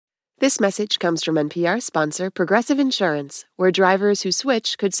This message comes from NPR sponsor Progressive Insurance, where drivers who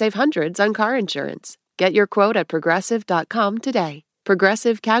switch could save hundreds on car insurance. Get your quote at progressive.com today.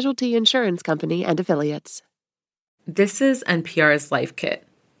 Progressive Casualty Insurance Company and Affiliates. This is NPR's Life Kit.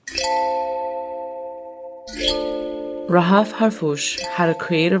 Rahaf Harfoush had a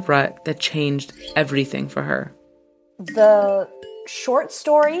creative rut that changed everything for her. The short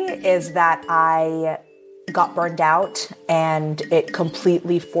story is that I got burned out, and it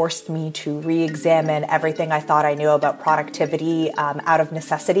completely forced me to re-examine everything I thought I knew about productivity out of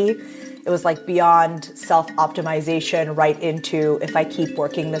necessity. It was like beyond self-optimization right into, if I keep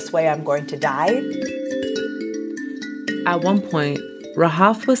working this way, I'm going to die. At one point,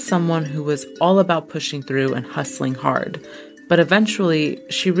 Rahaf was someone who was all about pushing through and hustling hard, but eventually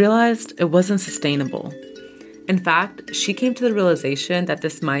she realized it wasn't sustainable. In fact, she came to the realization that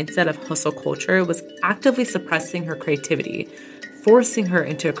this mindset of hustle culture was actively suppressing her creativity, forcing her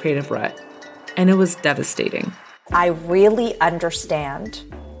into a creative rut, and it was devastating. I really understand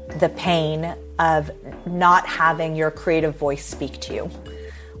the pain of not having your creative voice speak to you.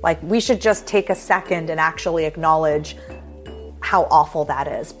 Like, we should just take a second and actually acknowledge how awful that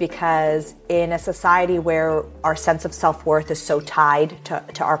is, because in a society where our sense of self-worth is so tied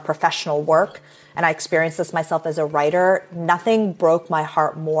to our professional work, and I experienced this myself as a writer, nothing broke my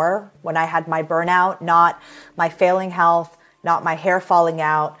heart more when I had my burnout, not my failing health, not my hair falling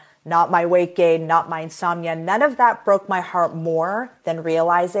out, not my weight gain, not my insomnia. None of that broke my heart more than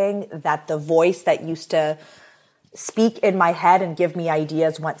realizing that the voice that used to speak in my head and give me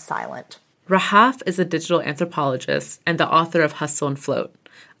ideas went silent. Rahaf is a digital anthropologist and the author of Hustle and Float,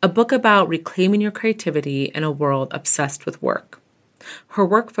 a book about reclaiming your creativity in a world obsessed with work. Her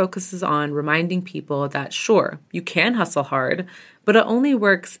work focuses on reminding people that, sure, you can hustle hard, but it only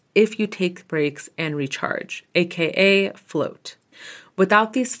works if you take breaks and recharge, aka float.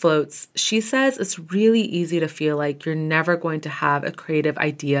 Without these floats, she says it's really easy to feel like you're never going to have a creative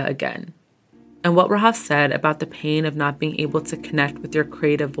idea again. And what Rahaf said about the pain of not being able to connect with your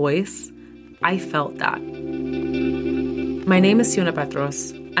creative voice, I felt that. My name is Siona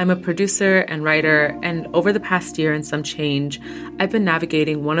Petros. I'm a producer and writer, and over the past year and some change, I've been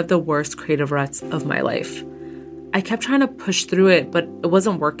navigating one of the worst creative ruts of my life. I kept trying to push through it, but it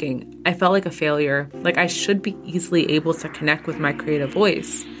wasn't working. I felt like a failure, like I should be easily able to connect with my creative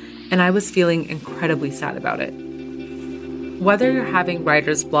voice, and I was feeling incredibly sad about it. Whether you're having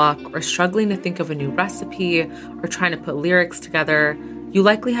writer's block or struggling to think of a new recipe or trying to put lyrics together, you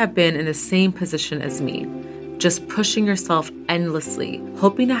likely have been in the same position as me, just pushing yourself endlessly,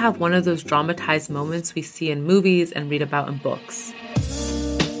 hoping to have one of those dramatized moments we see in movies and read about in books.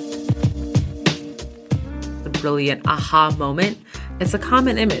 The brilliant aha moment is a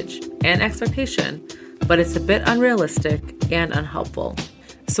common image and expectation, but it's a bit unrealistic and unhelpful.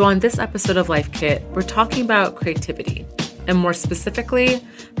 So on this episode of Life Kit, we're talking about creativity, and more specifically,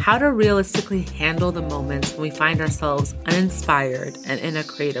 how to realistically handle the moments when we find ourselves uninspired and in a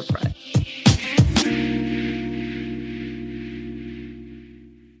creative rut.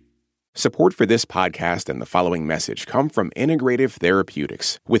 Support for this podcast and the following message come from Integrative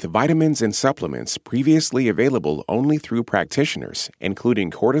Therapeutics, with vitamins and supplements previously available only through practitioners,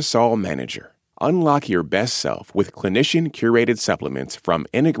 including Cortisol Manager. Unlock your best self with clinician-curated supplements from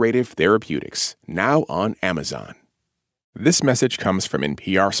Integrative Therapeutics, now on Amazon. This message comes from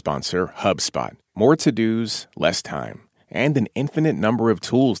NPR sponsor HubSpot. More to-dos, less time, and an infinite number of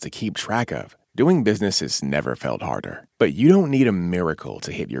tools to keep track of. Doing business has never felt harder. But you don't need a miracle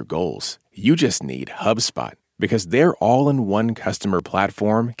to hit your goals. You just need HubSpot, because their all-in-one customer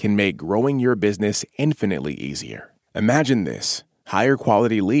platform can make growing your business infinitely easier. Imagine this: higher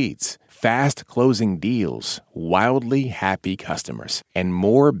quality leads, fast closing deals, wildly happy customers, and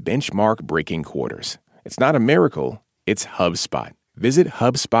more benchmark-breaking quarters. It's not a miracle, it's HubSpot. Visit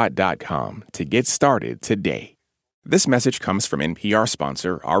HubSpot.com to get started today. This message comes from NPR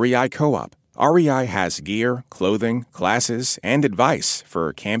sponsor REI Co-op. REI has gear, clothing, classes, and advice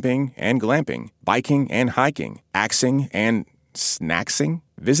for camping and glamping, biking and hiking, axing and snacksing.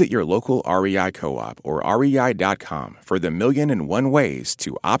 Visit your local REI Co-op or rei.com for the 1,000,001 ways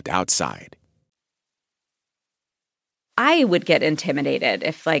to opt outside. I would get intimidated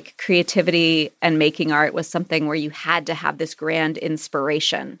if creativity and making art was something where you had to have this grand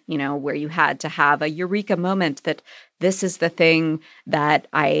inspiration, where you had to have a eureka moment that this is the thing that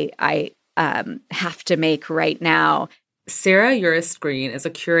I have to make right now. Sarah Urist Green is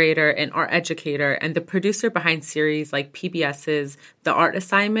a curator and art educator and the producer behind series like PBS's The Art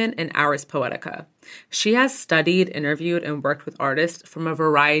Assignment and Ars Poetica. She has studied, interviewed, and worked with artists from a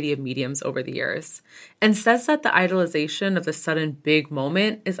variety of mediums over the years, and says that the idolization of the sudden big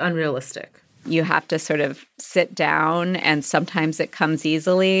moment is unrealistic. You have to sort of sit down, and sometimes it comes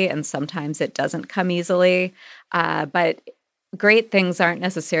easily, and sometimes it doesn't come easily. But great things aren't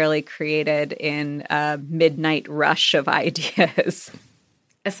necessarily created in a midnight rush of ideas.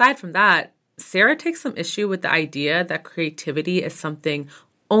 Aside from that, Sarah takes some issue with the idea that creativity is something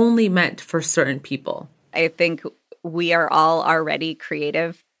only meant for certain people. I think we are all already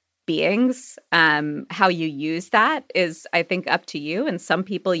creative beings. How you use that is, I think, up to you. And some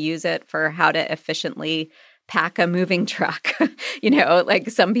people use it for how to efficiently pack a moving truck. Like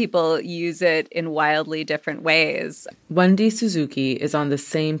some people use it in wildly different ways. Wendy Suzuki is on the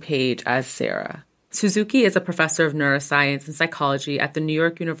same page as Sarah. Suzuki is a professor of neuroscience and psychology at the New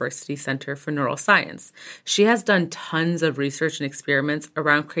York University Center for Neuroscience. She has done tons of research and experiments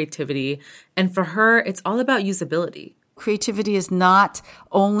around creativity, and for her, it's all about usability. Creativity is not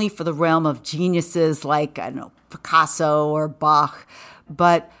only for the realm of geniuses like, Picasso or Bach,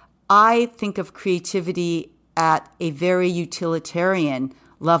 but I think of creativity at a very utilitarian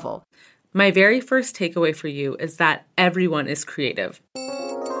level. My very first takeaway for you is that everyone is creative.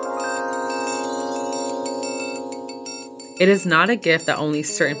 It is not a gift that only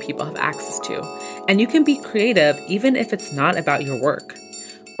certain people have access to, and you can be creative even if it's not about your work.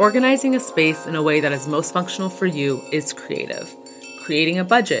 Organizing a space in a way that is most functional for you is creative. Creating a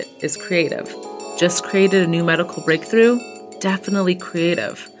budget is creative. Just created a new medical breakthrough? Definitely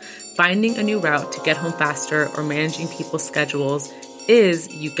creative. Finding a new route to get home faster or managing people's schedules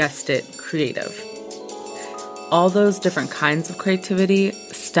is, you guessed it, creative. All those different kinds of creativity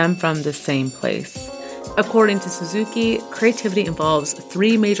stem from the same place. According to Suzuki, creativity involves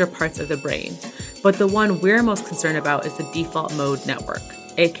 3 major parts of the brain, but the one we're most concerned about is the default mode network,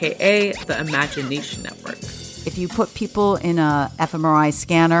 aka the imagination network. If you put people in a fMRI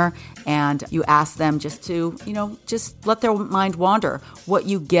scanner and you ask them just to, just let their mind wander, what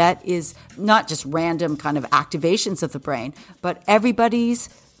you get is not just random kind of activations of the brain, but everybody's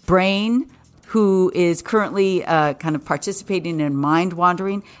brain who is currently kind of participating in mind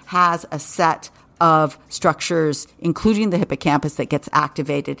wandering has a set of structures, including the hippocampus, that gets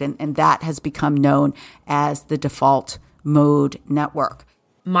activated, and that has become known as the default mode network.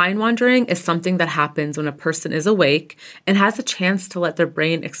 Mind wandering is something that happens when a person is awake and has a chance to let their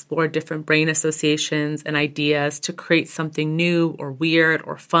brain explore different brain associations and ideas to create something new or weird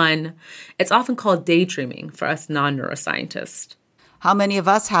or fun. It's often called daydreaming for us non-neuroscientists. How many of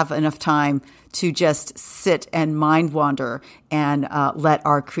us have enough time to just sit and mind wander and let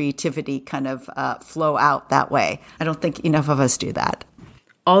our creativity kind of flow out that way? I don't think enough of us do that.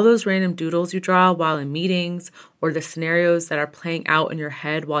 All those random doodles you draw while in meetings or the scenarios that are playing out in your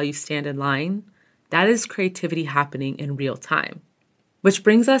head while you stand in line, that is creativity happening in real time. Which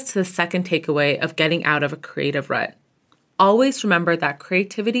brings us to the second takeaway of getting out of a creative rut. Always remember that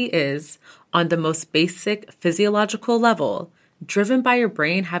creativity is, on the most basic physiological level, driven by your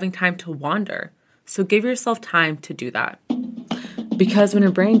brain having time to wander. So give yourself time to do that. Because when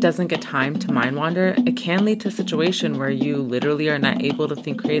your brain doesn't get time to mind wander, it can lead to a situation where you literally are not able to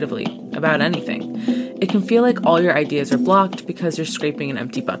think creatively about anything. It can feel like all your ideas are blocked because you're scraping an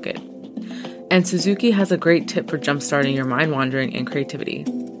empty bucket. And Suzuki has a great tip for jumpstarting your mind wandering and creativity.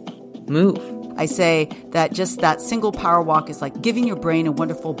 Move. I say that just that single power walk is like giving your brain a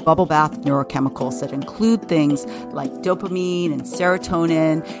wonderful bubble bath of neurochemicals that include things like dopamine and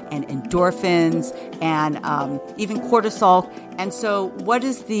serotonin and endorphins and even cortisol. And so what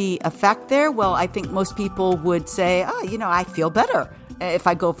is the effect there? Well, I think most people would say, I feel better if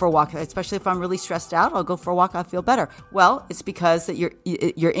I go for a walk, especially if I'm really stressed out. I'll go for a walk. I'll feel better. Well, it's because that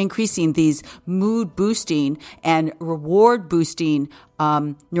you're increasing these mood boosting and reward boosting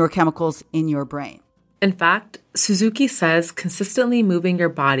neurochemicals in your brain. In fact, Suzuki says consistently moving your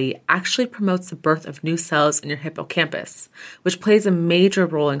body actually promotes the birth of new cells in your hippocampus, which plays a major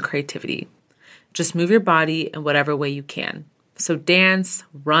role in creativity. Just move your body in whatever way you can. So dance,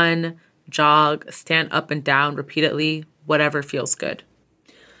 run, jog, stand up and down repeatedly, whatever feels good.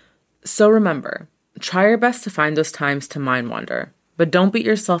 So remember, try your best to find those times to mind wander, but don't beat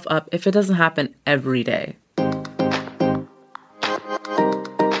yourself up if it doesn't happen every day.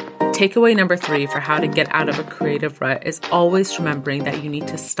 Takeaway number 3 for how to get out of a creative rut is always remembering that you need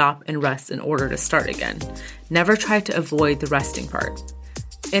to stop and rest in order to start again. Never try to avoid the resting part.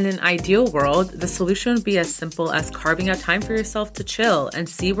 In an ideal world, the solution would be as simple as carving out time for yourself to chill and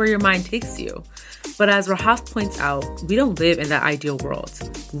see where your mind takes you. But as Rahaf points out, we don't live in that ideal world.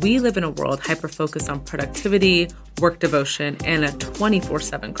 We live in a world hyper-focused on productivity, work devotion, and a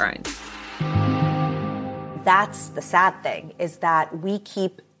 24/7 grind. That's the sad thing, is that we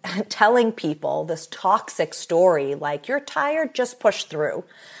keep telling people this toxic story, like, you're tired, just push through.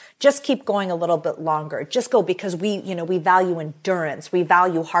 Just keep going a little bit longer. Just go, because we value endurance. We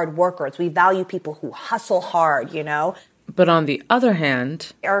value hard workers. We value people who hustle hard, But on the other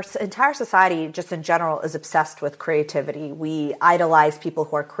hand, our entire society, just in general, is obsessed with creativity. We idolize people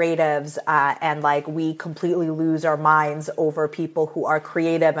who are creatives, and we completely lose our minds over people who are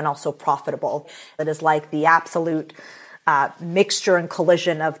creative and also profitable. It is like the absolute mixture and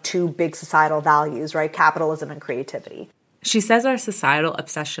collision of two big societal values, right? Capitalism and creativity. She says our societal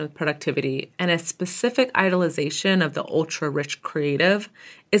obsession with productivity and a specific idolization of the ultra-rich creative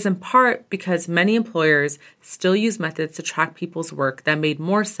is in part because many employers still use methods to track people's work that made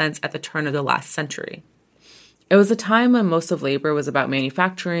more sense at the turn of the last century. It was a time when most of labor was about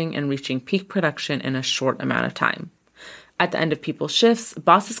manufacturing and reaching peak production in a short amount of time. At the end of people's shifts,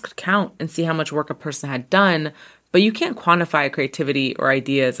 bosses could count and see how much work a person had done, but you can't quantify creativity or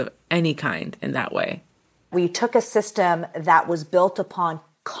ideas of any kind in that way. We took a system that was built upon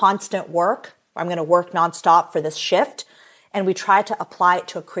constant work. I'm going to work nonstop for this shift. And we tried to apply it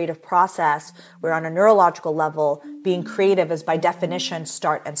to a creative process where, on a neurological level, being creative is by definition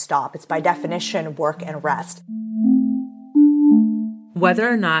start and stop. It's by definition work and rest. Whether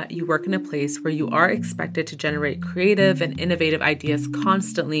or not you work in a place where you are expected to generate creative and innovative ideas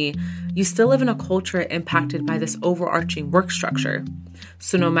constantly, you still live in a culture impacted by this overarching work structure.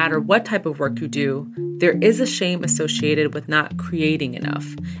 So no matter what type of work you do, there is a shame associated with not creating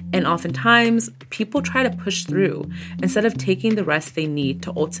enough. And oftentimes, people try to push through instead of taking the rest they need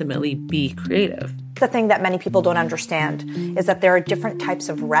to ultimately be creative. The thing that many people don't understand is that there are different types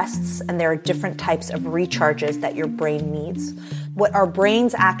of rests and there are different types of recharges that your brain needs. What our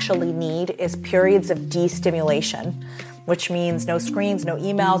brains actually need is periods of destimulation, which means no screens, no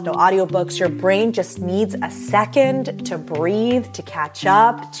emails, no audiobooks. Your brain just needs a second to breathe, to catch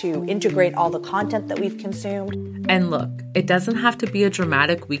up, to integrate all the content that we've consumed. And look, it doesn't have to be a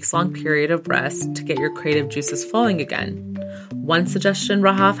dramatic weeks-long period of rest to get your creative juices flowing again. One suggestion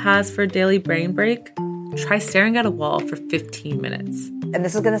Rahaf has for a daily brain break: try staring at a wall for 15 minutes. And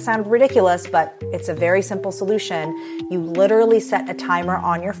this is going to sound ridiculous, but it's a very simple solution. You literally set a timer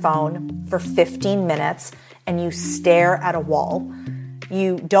on your phone for 15 minutes and you stare at a wall.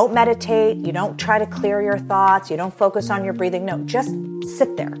 You don't meditate. You don't try to clear your thoughts. You don't focus on your breathing. No, just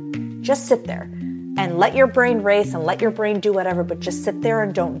sit there. Just sit there and let your brain race and let your brain do whatever, but just sit there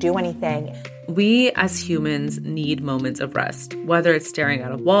and don't do anything. We as humans need moments of rest, whether it's staring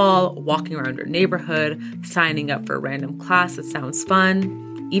at a wall, walking around your neighborhood, signing up for a random class that sounds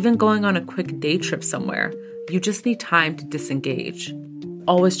fun, even going on a quick day trip somewhere. You just need time to disengage.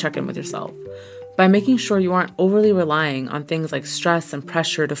 Always check in with yourself by making sure you aren't overly relying on things like stress and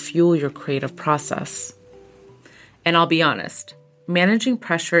pressure to fuel your creative process. And I'll be honest, managing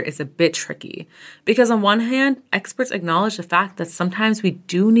pressure is a bit tricky because on one hand, experts acknowledge the fact that sometimes we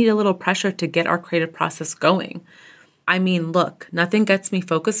do need a little pressure to get our creative process going. I mean, look, nothing gets me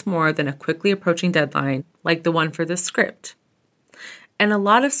focused more than a quickly approaching deadline like the one for this script. And a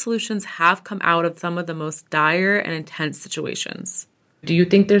lot of solutions have come out of some of the most dire and intense situations. Do you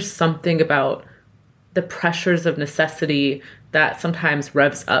think there's something about the pressures of necessity that sometimes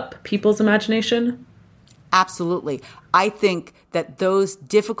revs up people's imagination? Absolutely. I think that those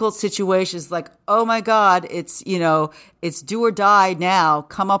difficult situations like, oh my God, it's do or die now,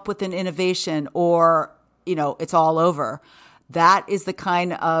 come up with an innovation or, it's all over. That is the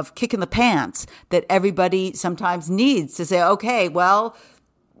kind of kick in the pants that everybody sometimes needs to say, okay, well,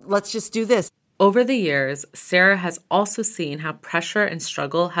 let's just do this. Over the years, Sarah has also seen how pressure and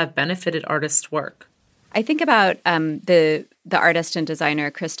struggle have benefited artists' work. I think about the artist and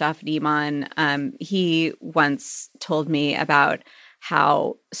designer Christoph Niemann. He once told me about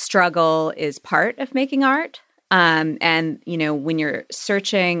how struggle is part of making art. And, when you're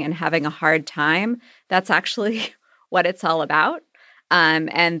searching and having a hard time, that's actually what it's all about.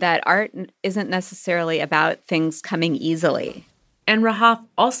 And that art isn't necessarily about things coming easily. And Rahaf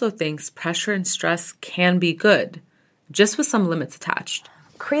also thinks pressure and stress can be good, just with some limits attached.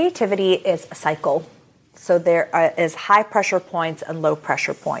 Creativity is a cycle. So there is high pressure points and low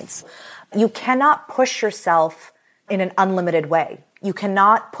pressure points. You cannot push yourself in an unlimited way. You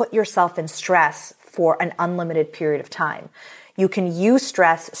cannot put yourself in stress for an unlimited period of time. You can use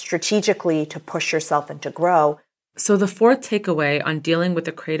stress strategically to push yourself and to grow. So the fourth takeaway on dealing with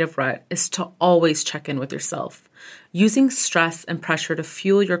the creative rut is to always check in with yourself. Using stress and pressure to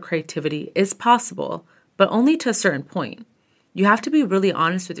fuel your creativity is possible, but only to a certain point. You have to be really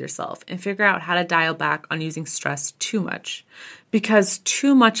honest with yourself and figure out how to dial back on using stress too much, because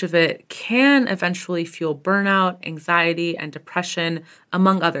too much of it can eventually fuel burnout, anxiety, and depression,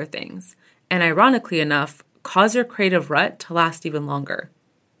 among other things, and ironically enough, cause your creative rut to last even longer.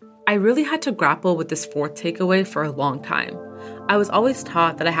 I really had to grapple with this fourth takeaway for a long time. I was always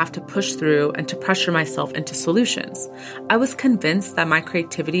taught that I have to push through and to pressure myself into solutions. I was convinced that my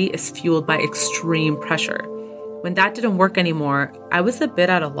creativity is fueled by extreme pressure. When that didn't work anymore, I was a bit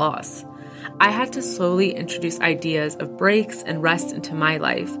at a loss. I had to slowly introduce ideas of breaks and rest into my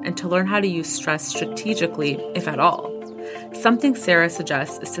life and to learn how to use stress strategically, if at all. Something Sarah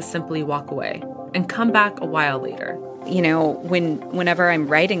suggests is to simply walk away and come back a while later. You know, whenever I'm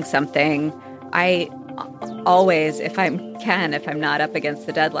writing something, I always, if I'm not up against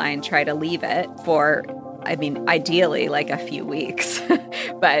the deadline, try to leave it for, ideally like a few weeks,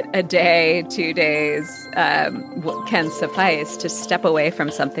 but a day, 2 days can suffice to step away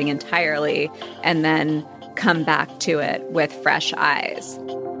from something entirely and then come back to it with fresh eyes.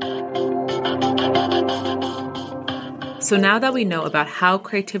 So now that we know about how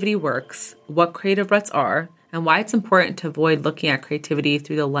creativity works, what creative ruts are, and why it's important to avoid looking at creativity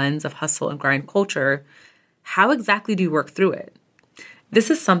through the lens of hustle and grind culture, how exactly do you work through it? This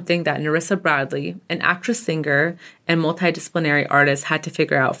is something that Nerissa Bradley, an actress, singer, and multidisciplinary artist, had to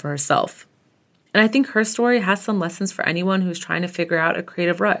figure out for herself. And I think her story has some lessons for anyone who's trying to figure out a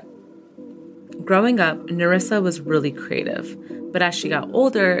creative rut. Growing up, Nerissa was really creative, but as she got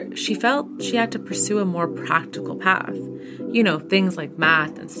older, she felt she had to pursue a more practical path. You know, things like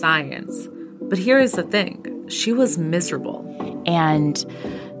math and science. But here is the thing, she was miserable. And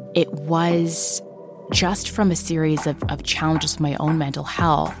it was just from a series of challenges with my own mental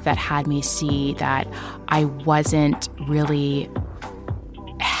health that had me see that I wasn't really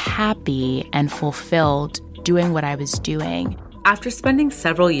happy and fulfilled doing what I was doing. After spending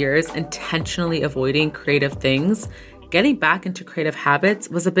several years intentionally avoiding creative things, getting back into creative habits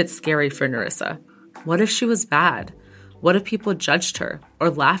was a bit scary for Nerissa. What if she was bad? What if people judged her or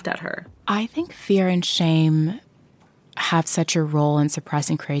laughed at her? I think fear and shame have such a role in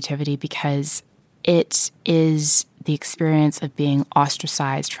suppressing creativity because it is the experience of being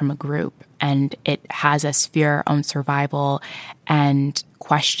ostracized from a group, and it has us fear our own survival and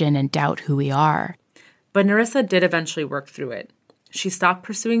question and doubt who we are. But Nerissa did eventually work through it. She stopped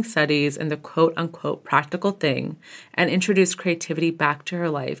pursuing studies and the quote-unquote practical thing and introduced creativity back to her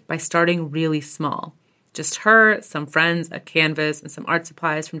life by starting really small. Just her, some friends, a canvas, and some art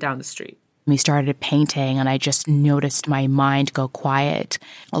supplies from down the street. We started painting, and I just noticed my mind go quiet.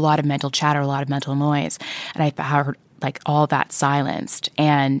 A lot of mental chatter, a lot of mental noise. And I heard all that silenced.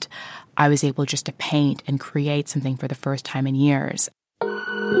 And I was able just to paint and create something for the first time in years.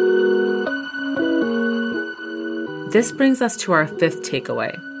 This brings us to our fifth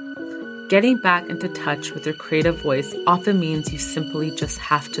takeaway. Getting back into touch with your creative voice often means you simply just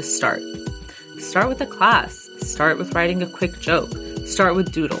have to start. Start with a class. Start with writing a quick joke. Start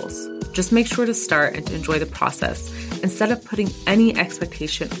with doodles. Just make sure to start and to enjoy the process instead of putting any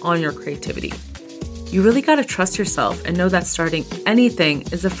expectation on your creativity. You really got to trust yourself and know that starting anything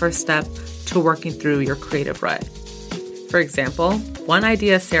is the first step to working through your creative rut. For example, one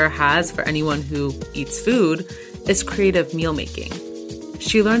idea Sarah has for anyone who eats food is creative meal making.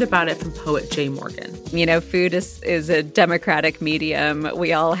 She learned about it from poet Jay Morgan. You know, food is a democratic medium.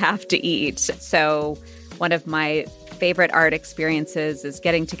 We all have to eat. So one of my favorite art experiences is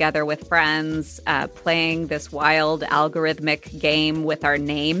getting together with friends, playing this wild algorithmic game with our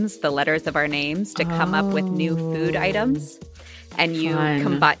names, the letters of our names, to come up with new food items. And you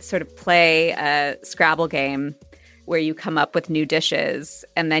sort of play a Scrabble game where you come up with new dishes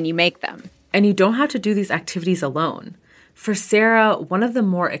and then you make them. And you don't have to do these activities alone. For Sarah, one of the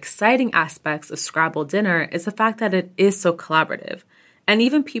more exciting aspects of Scrabble Dinner is the fact that it is so collaborative. And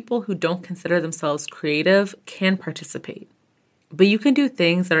even people who don't consider themselves creative can participate. But you can do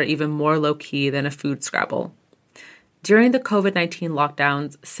things that are even more low-key than a food Scrabble. During the COVID-19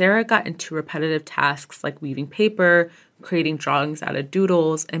 lockdowns, Sarah got into repetitive tasks like weaving paper, creating drawings out of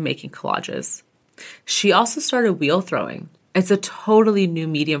doodles, and making collages. She also started wheel throwing. It's a totally new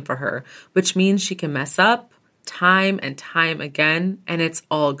medium for her, which means she can mess up time and time again, and it's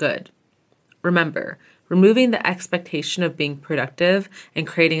all good. Remember, removing the expectation of being productive and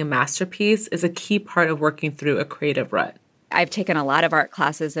creating a masterpiece is a key part of working through a creative rut. I've taken a lot of art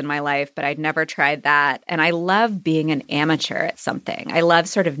classes in my life, but I'd never tried that. And I love being an amateur at something. I love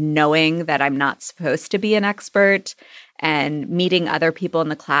sort of knowing that I'm not supposed to be an expert and meeting other people in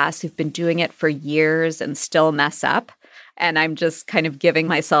the class who've been doing it for years and still mess up. And I'm just kind of giving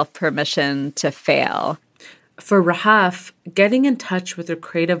myself permission to fail. For Rahaf, getting in touch with your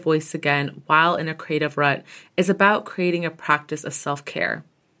creative voice again while in a creative rut is about creating a practice of self-care.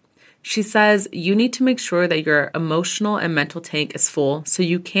 She says you need to make sure that your emotional and mental tank is full so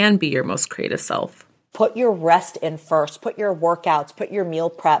you can be your most creative self. Put your rest in first. Put your workouts, put your meal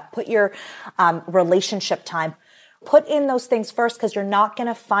prep, put your relationship time. Put in those things first, because you're not going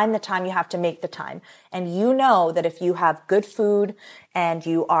to find the time. You have to make the time. And you know that if you have good food and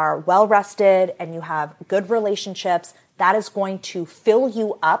you are well rested and you have good relationships, that is going to fill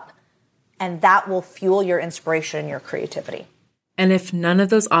you up, and that will fuel your inspiration and your creativity. And if none of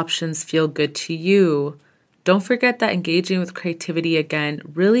those options feel good to you, don't forget that engaging with creativity again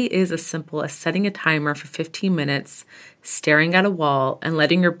really is as simple as setting a timer for 15 minutes, staring at a wall, and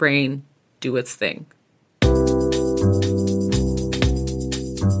letting your brain do its thing.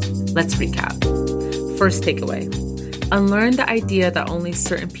 Let's recap. First takeaway: unlearn the idea that only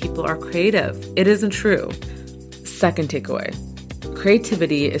certain people are creative. It isn't true. Second takeaway: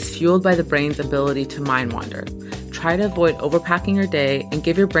 creativity is fueled by the brain's ability to mind wander. Try to avoid overpacking your day and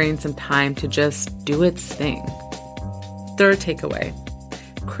give your brain some time to just do its thing. Third takeaway: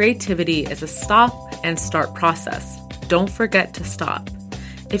 creativity is a stop and start process. Don't forget to stop.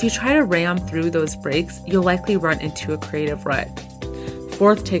 If you try to ram through those breaks, you'll likely run into a creative rut.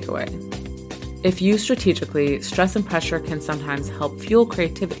 Fourth takeaway: if used strategically, stress and pressure can sometimes help fuel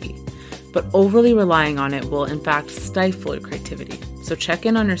creativity, but overly relying on it will in fact stifle your creativity. So check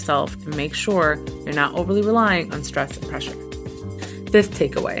in on yourself and make sure you're not overly relying on stress and pressure. Fifth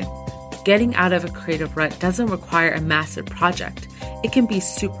takeaway: getting out of a creative rut doesn't require a massive project. It can be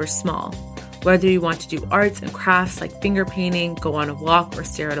super small. Whether you want to do arts and crafts like finger painting, go on a walk, or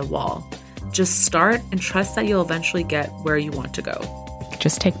stare at a wall. Just start and trust that you'll eventually get where you want to go.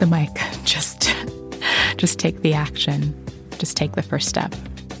 Just take the mic. Just take the action. Just take the first step.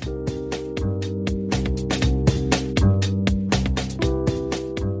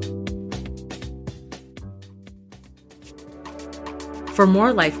 For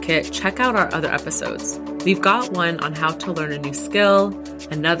more Life Kit, check out our other episodes. We've got one on how to learn a new skill,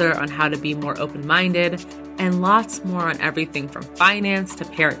 another on how to be more open-minded, and lots more on everything from finance to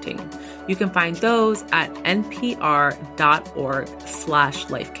parenting. You can find those at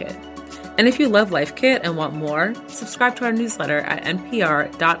npr.org/lifekit. And if you love Life Kit and want more, subscribe to our newsletter at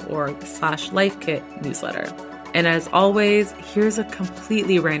npr.org/lifekit newsletter. And as always, here's a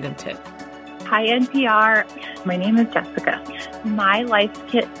completely random tip. Hi, NPR. My name is Jessica. My Life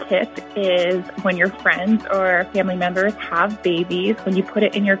Kit tip is when your friends or family members have babies, when you put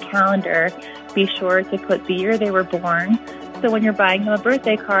it in your calendar, be sure to put the year they were born. So when you're buying them a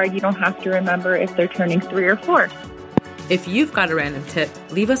birthday card, you don't have to remember if they're turning 3 or 4. If you've got a random tip,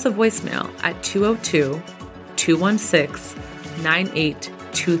 leave us a voicemail at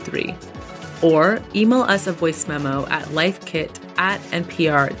 202-216-9823 or email us a voice memo at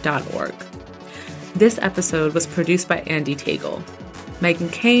lifekit@npr.org. This episode was produced by Andy Tagle. Megan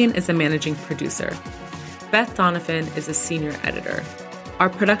Kane is a managing producer. Beth Donovan is a senior editor. Our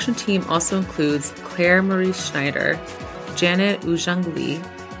production team also includes Claire Marie Schneider, Janet Ujang Lee,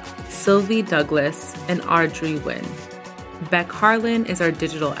 Sylvie Douglas, and Audrey Nguyen. Beck Harlan is our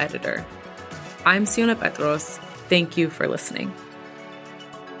digital editor. I'm Siona Petros. Thank you for listening.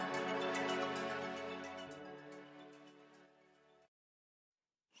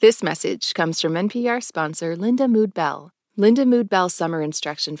 This message comes from NPR sponsor Linda Mood Bell. Linda Mood Bell's summer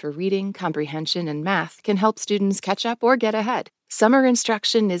instruction for reading, comprehension, and math can help students catch up or get ahead. Summer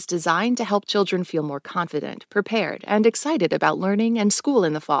instruction is designed to help children feel more confident, prepared, and excited about learning and school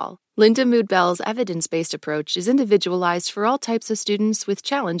in the fall. Linda Mood Bell's evidence-based approach is individualized for all types of students with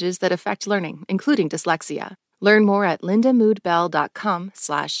challenges that affect learning, including dyslexia. Learn more at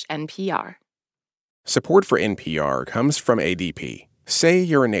lindamoodbell.com/NPR. Support for NPR comes from ADP. Say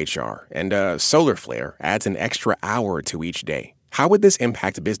you're in HR and a solar flare adds an extra hour to each day. How would this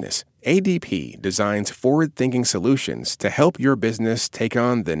impact business? ADP designs forward-thinking solutions to help your business take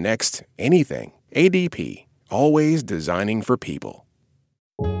on the next anything. ADP, always designing for people.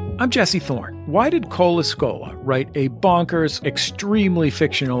 I'm Jesse Thorne. Why did Cole Escola write a bonkers, extremely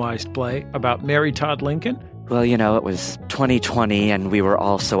fictionalized play about Mary Todd Lincoln? Well, you know, it was 2020 and we were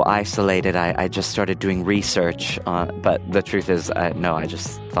all so isolated. I just started doing research, but the truth is, I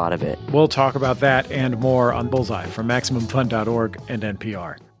just thought of it. We'll talk about that and more on Bullseye from MaximumFun.org and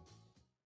NPR.